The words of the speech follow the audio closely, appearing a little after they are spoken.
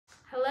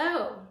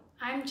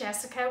I'm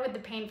Jessica with the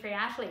Pain-Free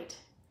Athlete.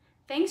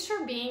 Thanks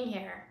for being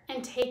here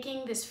and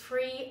taking this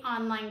free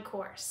online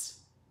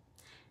course.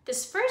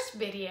 This first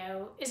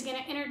video is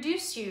going to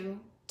introduce you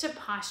to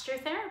posture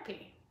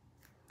therapy.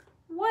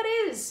 What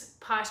is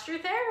posture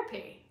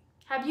therapy?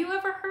 Have you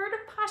ever heard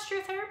of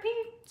posture therapy?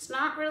 It's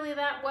not really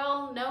that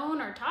well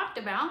known or talked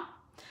about.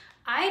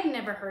 I'd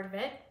never heard of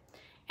it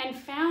and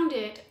found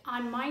it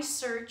on my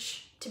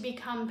search to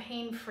become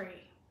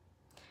pain-free.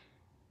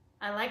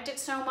 I liked it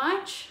so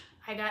much,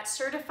 I got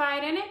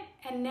certified in it,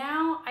 and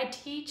now I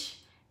teach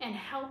and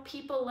help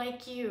people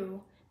like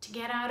you to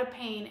get out of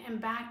pain and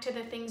back to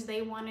the things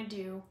they want to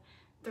do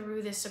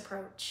through this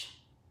approach.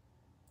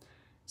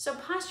 So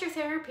posture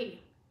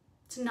therapy,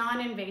 it's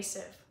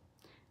non-invasive.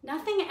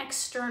 Nothing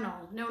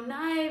external, no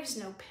knives,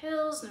 no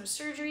pills, no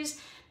surgeries,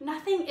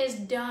 nothing is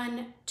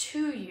done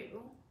to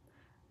you.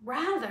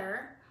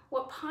 Rather,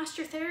 what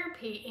posture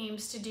therapy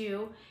aims to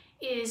do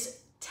is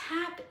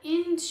tap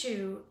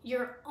into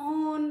your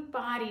own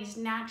body's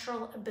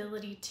natural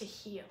ability to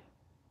heal.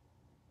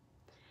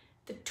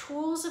 The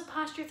tools of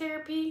posture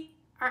therapy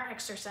are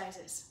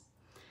exercises.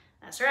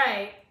 That's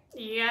right,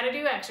 you gotta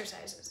do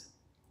exercises.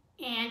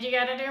 And you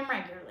gotta do them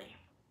regularly.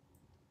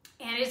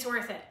 And it's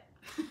worth it,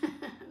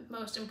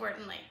 most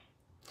importantly.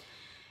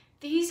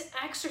 These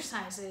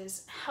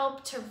exercises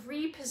help to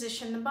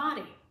reposition the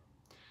body.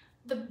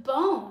 The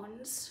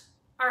bones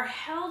are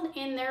held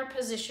in their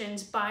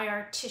positions by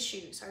our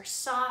tissues, our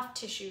soft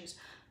tissues,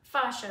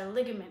 fascia,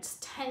 ligaments,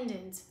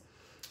 tendons,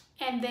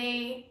 and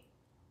they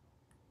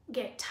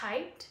get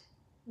tight,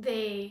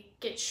 they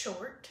get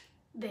short,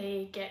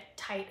 they get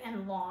tight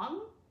and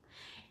long,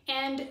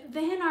 and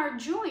then our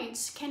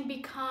joints can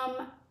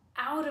become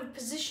out of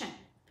position.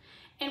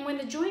 And when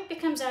the joint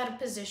becomes out of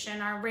position,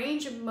 our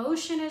range of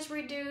motion is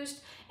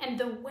reduced and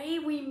the way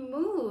we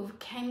move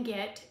can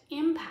get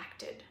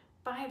impacted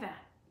by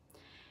that.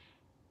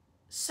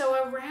 So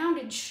a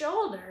rounded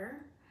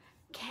shoulder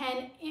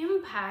can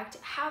impact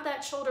how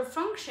that shoulder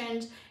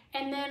functions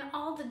and then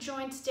all the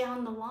joints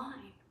down the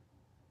line.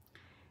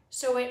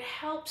 So it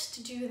helps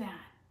to do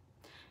that.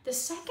 The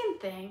second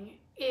thing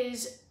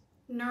is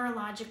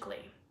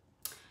neurologically.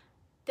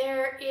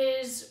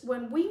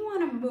 When we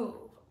want to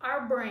move,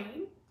 our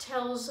brain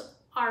tells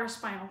our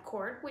spinal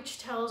cord, which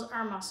tells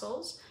our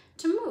muscles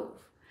to move.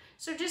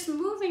 So just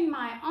moving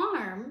my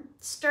arm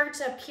starts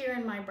up here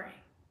in my brain.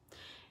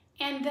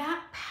 And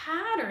that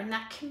pattern,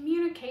 that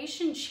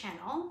communication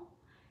channel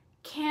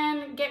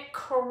can get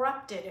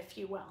corrupted, if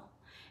you will.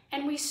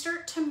 And we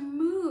start to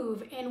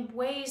move in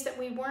ways that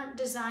we weren't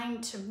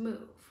designed to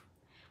move.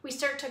 We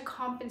start to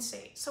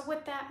compensate. So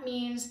what that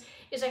means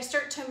is I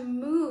start to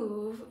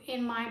move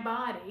in my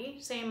body,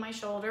 say in my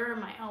shoulder or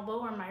my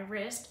elbow or my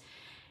wrist,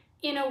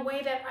 in a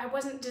way that I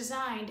wasn't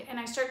designed, and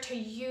I start to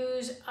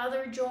use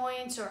other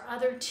joints or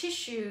other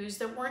tissues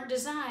that weren't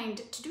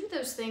designed to do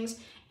those things,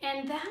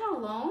 and that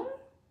alone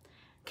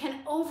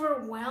can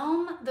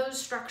overwhelm those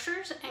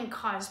structures and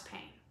cause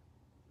pain.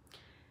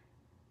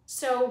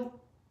 So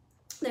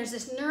there's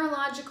this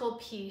neurological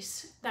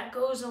piece that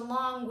goes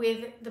along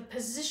with the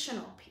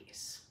positional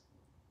piece.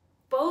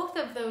 Both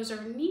of those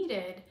are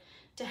needed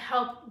to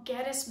help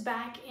get us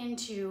back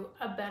into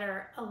a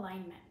better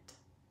alignment.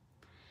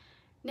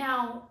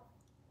 Now,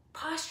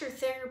 posture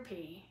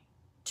therapy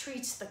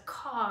treats the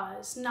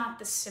cause, not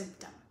the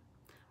symptom.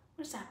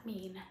 What does that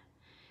mean?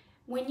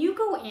 When you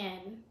go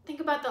in,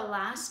 think about the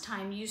last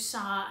time you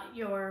saw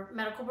your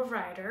medical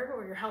provider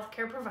or your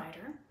healthcare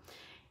provider,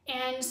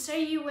 and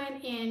say you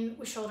went in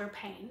with shoulder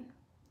pain.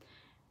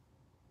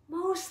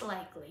 Most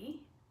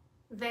likely,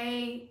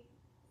 they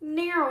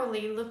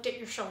narrowly looked at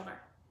your shoulder,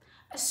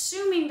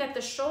 assuming that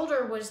the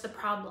shoulder was the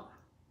problem.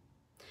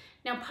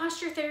 Now,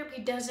 posture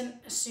therapy doesn't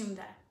assume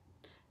that.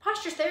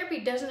 Posture therapy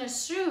doesn't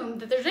assume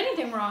that there's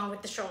anything wrong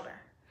with the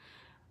shoulder.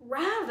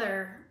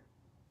 Rather,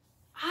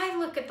 I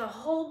look at the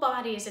whole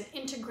body as an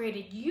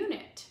integrated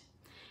unit,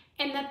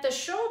 and that the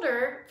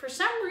shoulder, for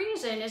some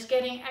reason, is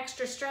getting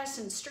extra stress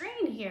and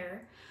strain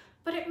here,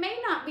 but it may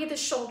not be the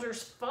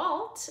shoulder's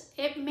fault.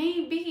 It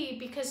may be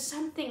because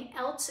something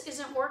else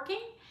isn't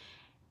working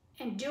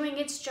and doing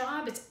its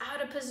job. It's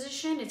out of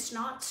position, it's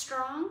not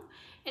strong,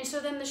 and so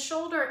then the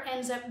shoulder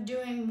ends up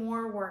doing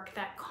more work,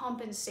 that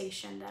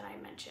compensation that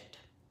I mentioned.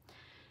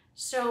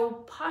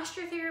 So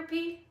posture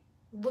therapy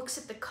looks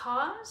at the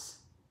cause,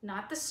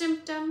 not the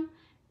symptom,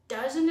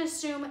 doesn't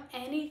assume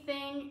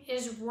anything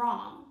is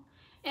wrong,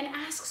 and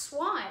asks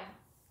why.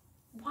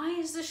 Why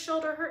is the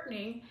shoulder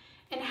hurting,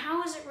 and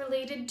how is it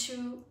related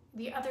to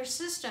the other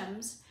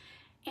systems?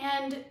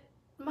 And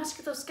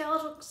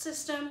musculoskeletal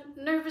system,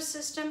 nervous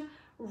system,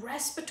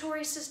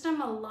 respiratory system,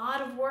 a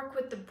lot of work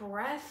with the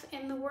breath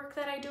in the work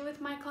that I do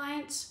with my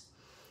clients.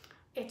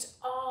 It's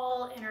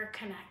all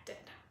interconnected.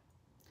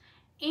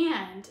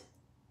 And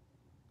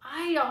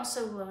I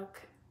also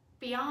look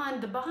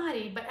beyond the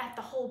body, but at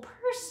the whole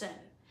person,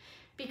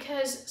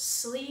 because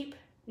sleep,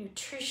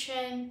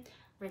 nutrition,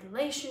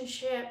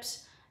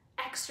 relationships,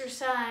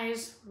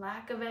 exercise,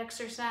 lack of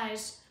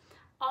exercise,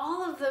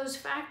 all of those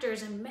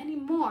factors and many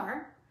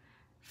more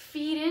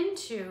feed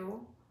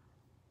into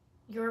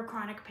your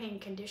chronic pain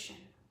condition.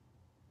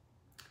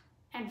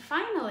 And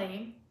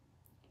finally,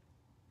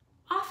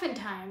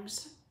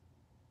 oftentimes,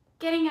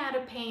 getting out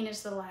of pain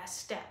is the last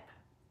step.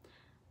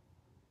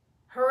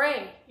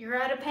 Hooray,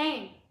 you're out of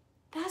pain.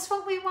 That's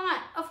what we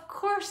want. Of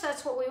course,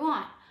 that's what we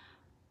want.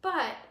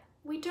 But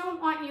we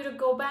don't want you to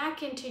go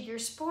back into your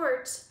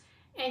sports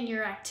and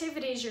your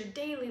activities, your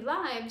daily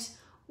lives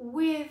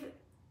with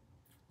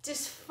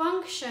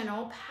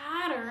dysfunctional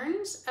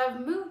patterns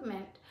of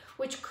movement,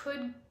 which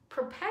could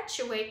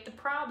perpetuate the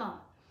problem.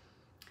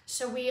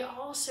 So we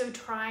also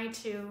try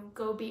to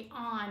go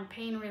beyond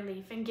pain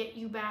relief and get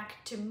you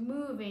back to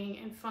moving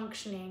and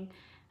functioning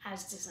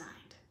as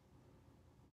designed.